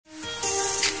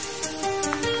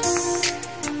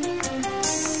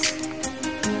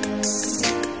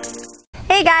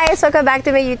guys, welcome back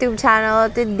to my YouTube channel.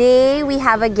 Today we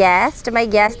have a guest. My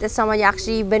guest is someone you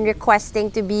actually been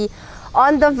requesting to be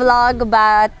on the vlog,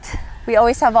 but we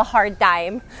always have a hard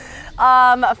time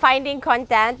finding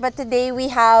content. But today we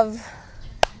have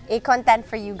a content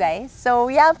for you guys. So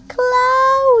we have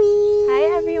Chloe.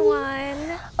 Hi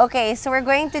everyone. Okay, so we're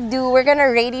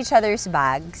gonna rate each other's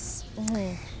bags.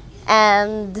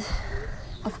 And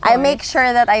I make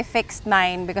sure that I fixed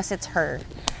mine because it's her.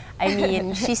 I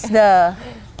mean, she's the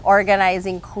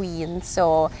organizing queen.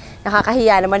 So,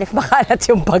 nakakahiya naman if makalat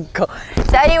yung bag ko.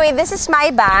 So anyway, this is my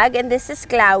bag and this is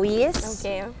Chloe's.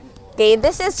 Okay. Okay,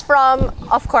 this is from,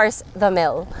 of course, The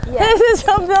Mill. Yes. This is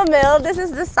from The Mill. This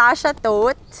is the Sasha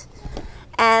tote.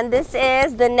 And this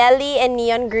is the Nelly and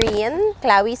Neon Green,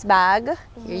 Chloe's bag.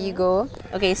 Here you go.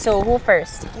 Okay, so who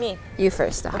first? Me. You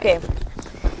first. Okay.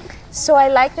 So I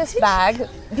like this bag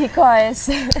because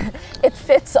it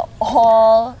fits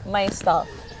all my stuff.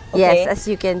 Okay? Yes, as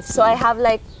you can see. So I have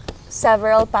like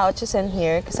several pouches in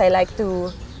here because I like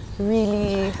to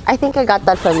really I think I got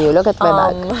that from you. Look at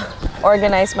my bag.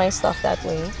 organize my stuff that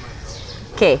way.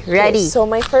 Okay, ready? Okay, so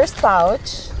my first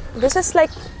pouch, this is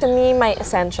like to me my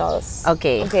essentials.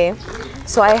 Okay. Okay.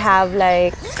 So I have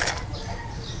like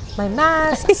my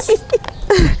masks,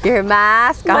 Your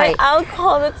mask. my Okay.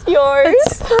 alcohol that's yours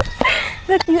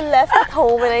that you left at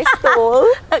home and I stole.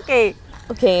 Okay.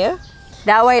 Okay.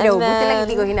 That way And though. Buti lang then-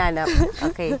 hindi ko hinanap.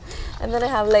 Okay. And then I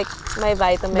have like my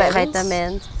vitamins.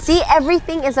 Vitamins. See,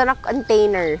 everything is in a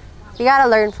container. You gotta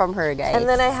learn from her, guys. And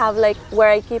then I have like where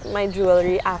I keep my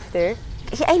jewelry after.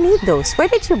 I need those. Where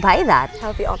did you buy that?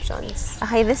 Healthy options.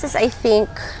 Okay, this is, I think,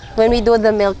 when we do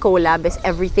the Milk collab, is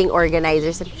everything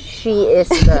organizers. And she is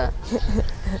the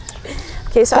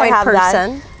Okay, so point I have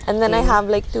person. that. And then I have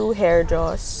like 2 hair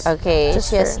draws. Okay,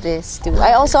 Just she has for- this too.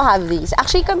 I also have these.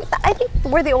 Actually, I think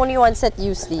we're the only ones that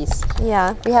use these.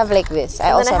 Yeah. We have like this.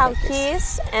 I And also then I have like this.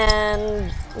 keys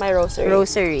and my rosary.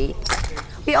 Rosary.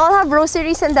 We all have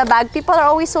rosaries in the bag. People are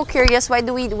always so curious why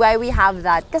we have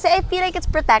that. Because I feel like it's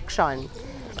protection.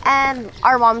 And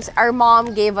our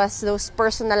mom gave us those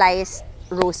personalized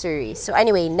rosaries. So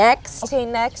anyway, next. Okay,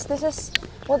 next this is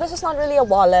not really a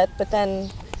wallet, but then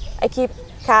I keep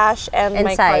cash and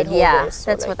my Inside, card holders. yeah.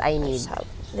 So, That's like, what I I need. just have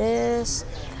this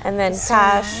and then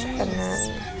cash and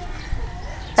then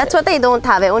That's what I don't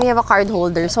have. I only have a card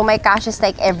holder. So my cash is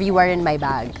like everywhere in my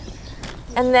bag.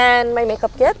 my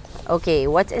makeup kit. Okay,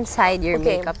 what's inside your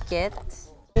Okay. makeup kit?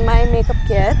 In my makeup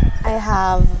kit, I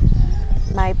have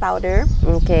my powder.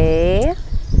 Okay.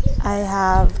 I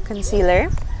have concealer,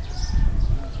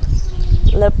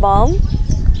 lip balm,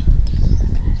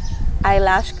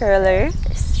 eyelash curler,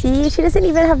 See, she doesn't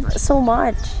even have so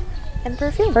much. and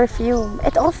perfume. Perfume.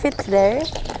 It all fits there.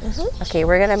 Okay,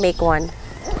 we're gonna make one.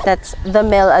 That's The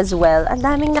Mill as well. Ang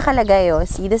daming nakalagay, oh.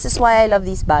 See, this is why I love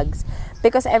these bags.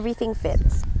 Because everything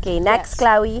fits. Okay, next, Yes.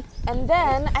 Chloe. And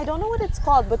then, I don't know what it's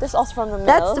called, but this is also from the Mill.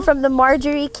 That's from the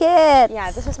Marjorie kit.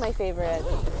 Yeah, this is my favorite.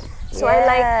 So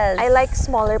Yes. I like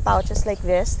smaller pouches like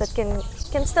this that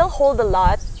can still hold a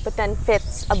lot, but then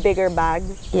fits a bigger bag.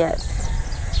 Yes.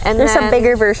 And There's a then-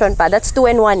 bigger version pa. That's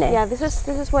 2-in-1 eh. Yeah, this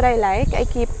is what I like. I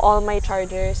keep all my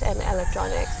chargers and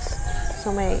electronics.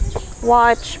 So my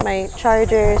watch, my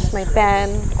chargers, my pen,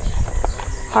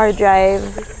 hard drive.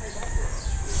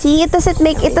 See, it doesn't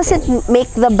make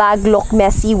the bag look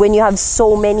messy when you have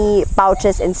so many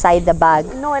pouches inside the bag.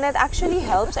 No, and it actually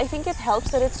helps. I think it helps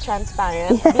that it's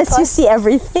transparent. Yes, you see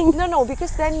everything. No,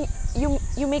 because then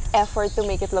you make effort to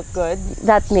make it look good.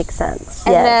 That makes sense.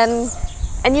 And yes. then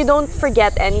and you don't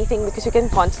forget anything because you can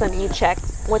constantly check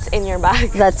what's in your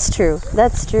bag. That's true.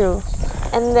 That's true.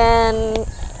 And then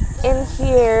in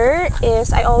here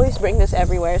is, I always bring this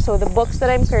everywhere. So the books that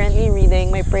I'm currently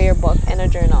reading, my prayer book and a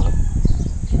journal.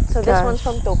 So this Gosh. one's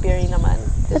from Topiary naman.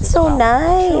 This That's is so from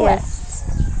nice.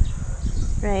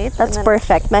 West. Right? That's And then-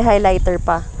 perfect. My highlighter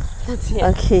pa. That's it.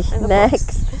 Okay, And the next.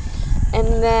 books.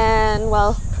 And then,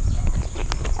 well,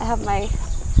 I have my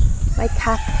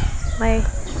cap, my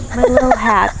little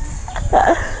hat.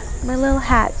 My little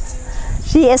hat.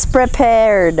 She is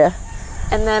prepared.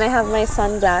 And then I have my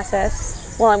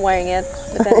sunglasses. Well, I'm wearing it,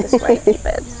 but then this is where I keep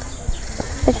it.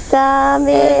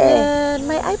 Dami. And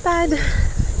my iPad.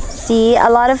 See, a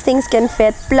lot of things can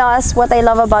fit. Plus, what I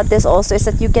love about this also is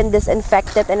that you can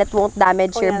disinfect it and it won't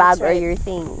damage Oh, your yeah, bag that's or right. your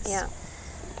things. Yeah.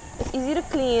 It's easy to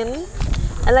clean.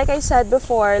 And like I said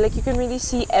before, like you can really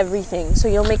see everything. So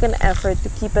you'll make an effort to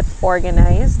keep it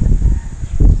organized.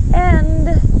 And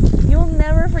you'll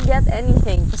never forget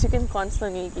anything because you can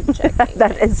constantly keep checking.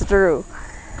 That is true.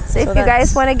 So if you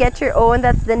guys want to get your own,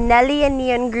 that's the Nelly and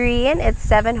Neon Green. It's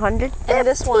 750. And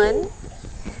this one,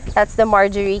 That's the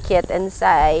Marjorie kit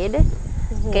inside.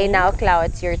 Okay, now Clau,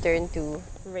 it's your turn to.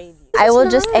 I It's will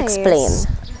just nice. explain.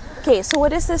 Okay, so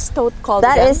what is this tote called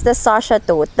That again? is the Sasha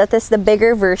tote. That is the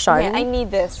bigger version. Okay, I need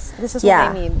this. This is Yeah.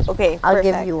 what I need. Okay, I'll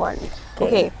give perfect. you one.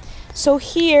 Okay, so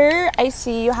here I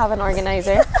see you have an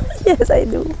organizer. Yes, I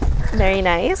do. Very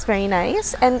nice, very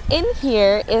nice. And in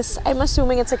here is, I'm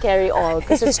assuming it's a carry-all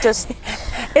because it's just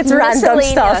It's random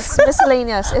miscellaneous. stuff.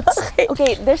 Miscellaneous. It's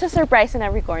okay. There's a surprise in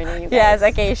every corner. You guys.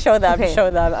 Yes, okay, show them, Okay. show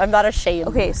them. I'm not ashamed.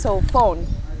 Okay, so phone,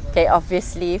 Okay,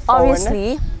 obviously, phone.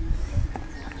 obviously,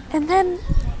 and then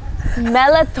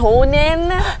melatonin.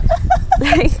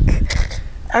 Like,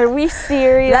 are we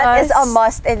serious? That is a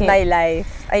must in Okay. my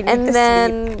life. I need And to then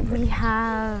sleep. we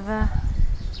have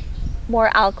more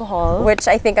alcohol. Which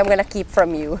I think I'm gonna keep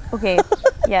from you. Okay.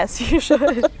 Yes, you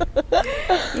should.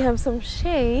 You have some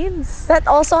shades. That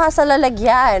also has a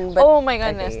lalagyan. But Oh my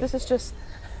goodness, okay. this is just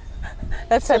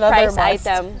that's surprise another must.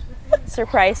 item.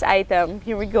 Surprise item.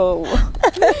 Here we go.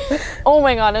 Oh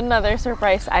my god, another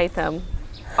surprise item.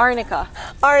 Arnica.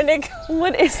 Arnic.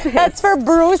 What is this? That's for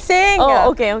bruising.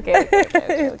 Oh, okay.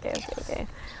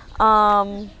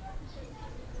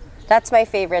 That's my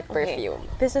favorite perfume.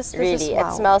 This is Really, wow.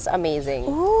 it smells amazing.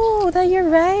 Oh, that you're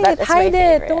right. That is my Hide it.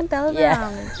 favorite. Don't tell them.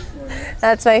 Yeah.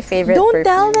 That's my favorite Don't perfume.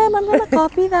 tell them. I'm gonna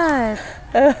copy that.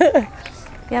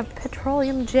 You have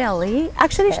petroleum jelly.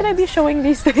 Actually, should I be showing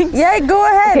these things? Yeah, go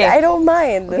ahead. Okay. I don't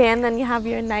mind. Okay, and then you have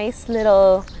your nice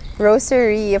little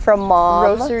Rosary from mom.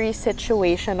 rosary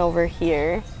situation over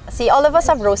here. See, all of us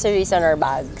have rosaries on our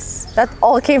bags. That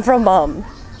all came from mom.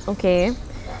 Okay.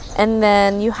 And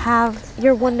then you have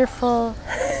your wonderful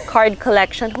card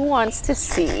collection. Who wants to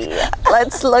see?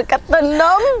 Let's look at the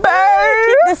number.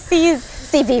 The C's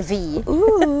CVV.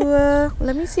 Ooh,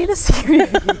 let me see the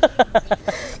CVV.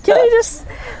 Can I just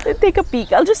take a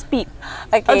peek? I'll just peek.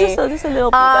 Okay. I'll just a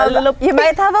little peek. You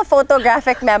might have a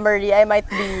photographic memory. I might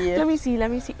be. Let me see.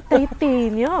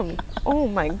 Titanium. Oh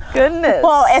my goodness.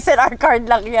 Wow, SNR card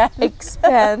lang yan.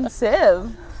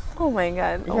 Expensive. Oh my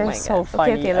god. Oh You're my so god.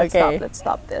 funny. Okay, let's Okay.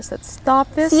 stop this. Let's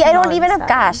stop this. See, I don't even have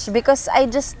nonsense. cash because I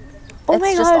just. Oh it's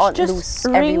my just gosh, on just loose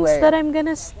rings everywhere. that I'm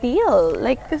gonna steal.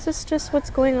 Like, this is just what's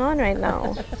going on right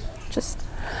now. Just.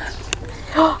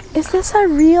 Is this a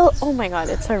real? Oh my god,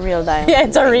 it's a real diamond. Yeah,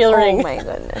 it's a real ring. Oh my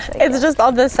goodness. It's just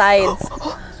on the sides.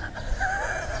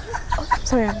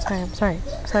 I'm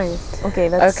sorry. Okay,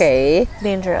 that's Okay.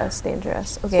 dangerous.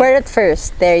 Okay. Wear it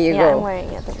first. There you yeah, go. I'm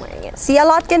wearing it. See, a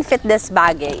lot can fit this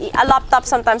bag eh. A laptop,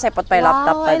 sometimes I put my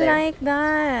laptop Wow, pa I there. like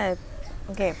that.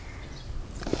 Okay.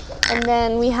 And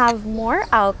then we have more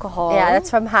alcohol. Yeah, that's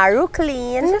from Haru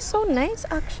Clean. This is so nice,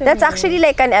 actually. That's actually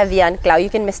like an Evian Clau. You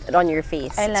can mist it on your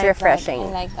face. I It's like refreshing. That.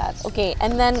 I like that. Okay,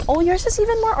 and then yours is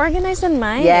even more organized than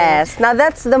mine. Yes. Now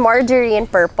that's the margarine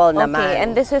purple naman. Okay,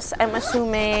 and this is, I'm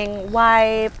assuming,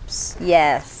 wipes,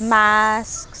 yes.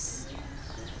 masks,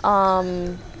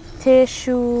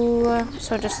 tissue.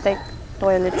 So just like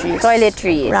toiletries.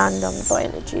 Toiletries. Random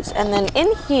toiletries. And then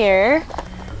in here,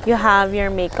 you have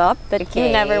your makeup that you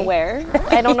Okay. never wear.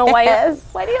 I don't know why. Yes.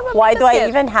 Why do you have a Why makeup do I kit?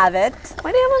 even have it? Why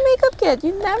do you have a makeup kit?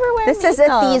 You never wear This makeup. is a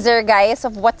teaser, guys,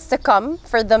 of what's to come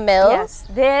for the mill. Yes,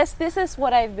 this is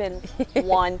what I've been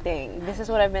wanting. This is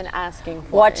what I've been asking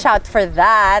for. Watch out for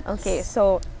that. Okay,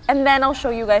 so, and then I'll show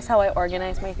you guys how I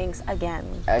organize my things again.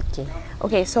 Okay.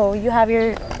 Okay, so you have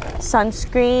your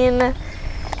sunscreen,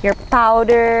 your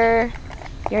powder,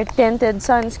 your tinted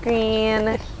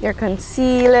sunscreen, your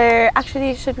concealer.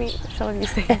 Actually, should we show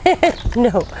these things?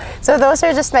 No. So those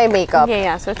are just my makeup. Okay,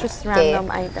 yeah, so it's just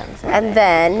random items. And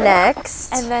then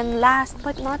next, And then last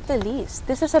but not the least,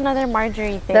 this is another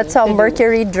Marjorie thing. that's a to do.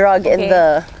 mercury drug in Okay.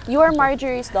 the. You are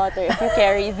Marjorie's daughter if you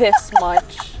carry this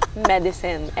much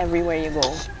medicine everywhere you go.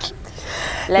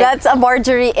 Like, That's a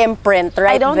Marjorie imprint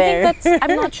right I don't there. think that's,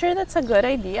 I'm not sure that's a good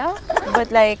idea,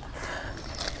 but like,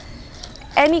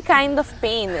 any kind of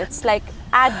pain, it's like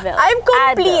Advil. I'm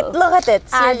complete. Advil, Look at it.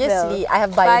 Advil, Seriously, I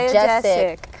have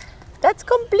Biogesic. That's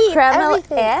complete. Kreml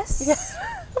Everything. S. Yeah.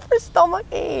 For stomach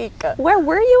ache. Where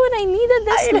were you when I needed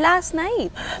this I know. last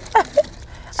night?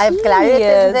 I have Claritin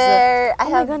Jeez. there. I Oh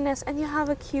have my goodness, and you have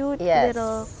a cute Yes.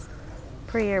 little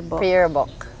prayer book. prayer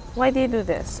book. Why do you do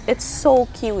this? It's so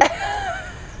cute.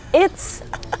 it's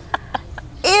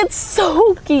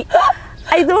so cute.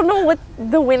 I don't know what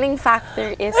the winning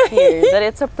factor is here. That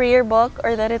it's a prayer book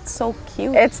or that it's so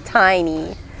cute. It's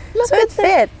tiny. Look so at it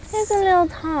fits. It's a little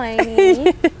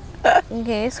tiny.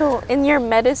 Okay, so in your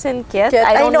medicine kit,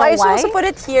 I don't know I'm why. supposed to put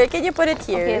it here. Can you put it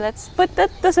here? Okay, let's put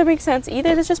that. Doesn't make sense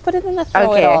either. Let's just put it in the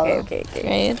throw it all. Okay.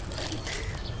 Right.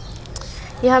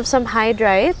 You have some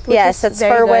Hydrite. Which Yes, is that's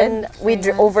very for good. when we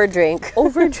overdrink.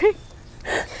 Overdrink.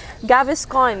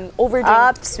 Gaviscon, overdrink.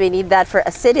 Ups, we need that for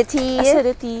acidity.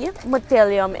 Acidity.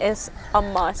 Motilium is a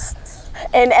must.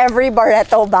 In every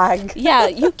Barreto bag. Yeah,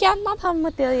 you cannot have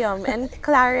Motilium. And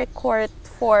Claricort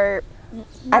for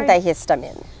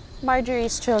Antihistamine.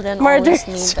 Marjorie's children Marjorie's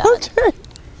always need children.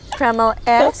 that. Kreml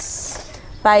S,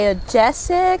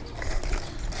 Biogesic,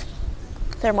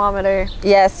 thermometer.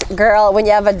 Yes, girl, when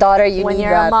you have a daughter, you When need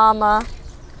you're that. a mama,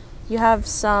 you have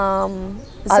some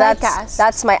Oh, Zycast.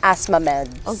 that's my asthma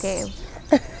meds. Okay.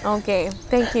 Okay.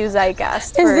 Thank you,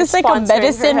 Zycast. Is for this like a sponsoring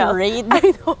medicine her health. raid?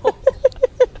 I know.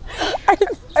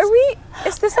 Are we?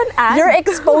 Is this an ad? You're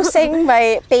exposing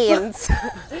my pains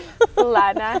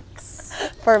Lanax.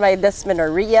 for my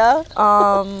dysmenorrhea.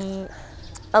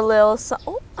 A little.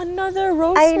 Oh, another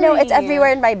rosemary. I know, it's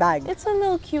everywhere in my bag. It's a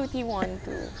little cutie one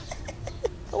too.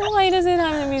 Why does it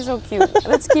have to be so cute?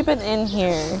 Let's keep it in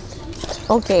here.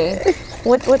 Okay.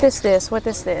 What is this? What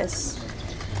is this?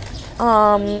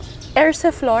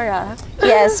 Ersiflora.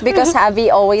 Yes, because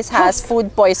Javi always has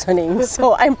food poisoning,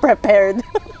 so I'm prepared.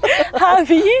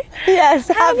 Javi? Yes,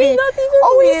 Javi not even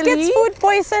always really? gets food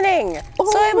poisoning,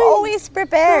 Oh so I'm my always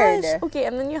prepared. Gosh. Okay,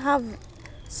 and then you have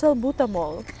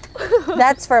salbutamol.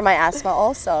 That's for my asthma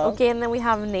also. Okay, and then we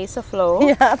have Nasaflow.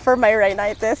 Yeah, for my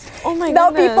rhinitis. Oh my Now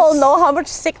goodness. people know how much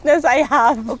sickness I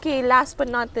have. Okay, last but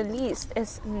not the least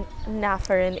is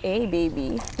Nafarin A,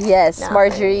 baby. Yes, Now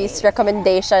Marjorie's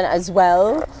recommendation as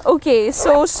well. Okay,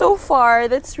 so far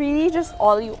that's really just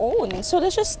all you own. So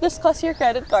let's just discuss your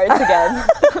credit cards again.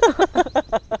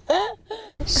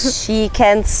 She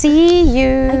can see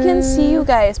you. I can see you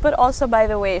guys, but also, by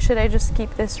the way, should I just keep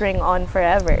this ring on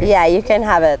forever? Yeah, you can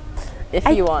have it if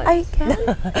you want. I can.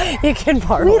 You can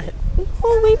borrow it.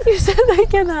 Oh wait, you said I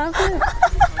can have it.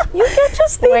 You can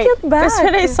just take it back. Because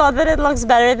when I saw that it looks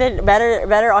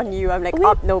better on you, I'm like, Wait,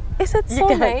 oh nope. Is it You so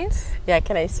can- nice? Yeah,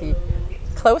 can I see?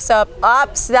 Close up.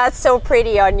 Ups, that's so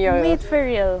pretty on you. Wait, for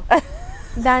real.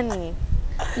 Danny,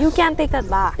 you can't take that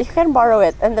back. You can borrow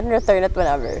it and then return it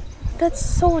whenever. That's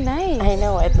so nice. I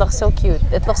know, it looks so cute.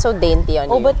 It looks so dainty on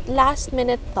you. Oh, but last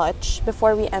minute touch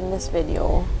before we end this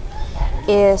video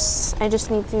is I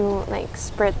just need to like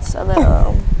spritz a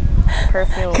little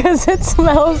perfume. Because it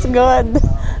smells good.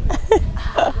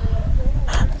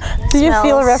 Do you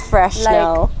feel Smells refreshed like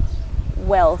now?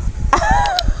 Wealth.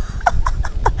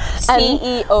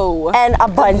 CEO. And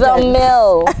abundance. The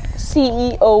Mill.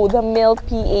 CEO, the Mill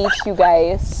PH, you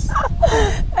guys.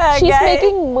 She's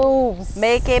making moves.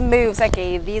 Making moves.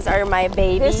 Okay, these are my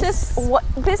babies.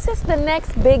 This is the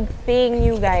next big thing,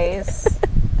 you guys.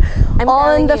 I'm all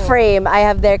in telling the you. frame. I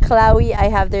have their Chloe, I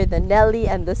have their the Nelly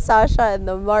and the Sasha and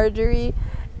the Marjorie.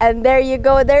 And there you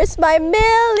go. There's my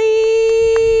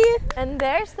Millie. And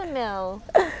there's the Mill.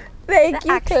 Thank The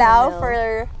you, actual Clau, Mill.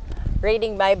 for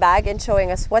raiding my bag and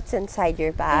showing us what's inside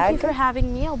your Thank you bag. for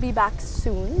having me. I'll be back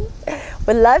soon.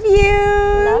 We love you.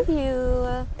 Love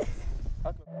you.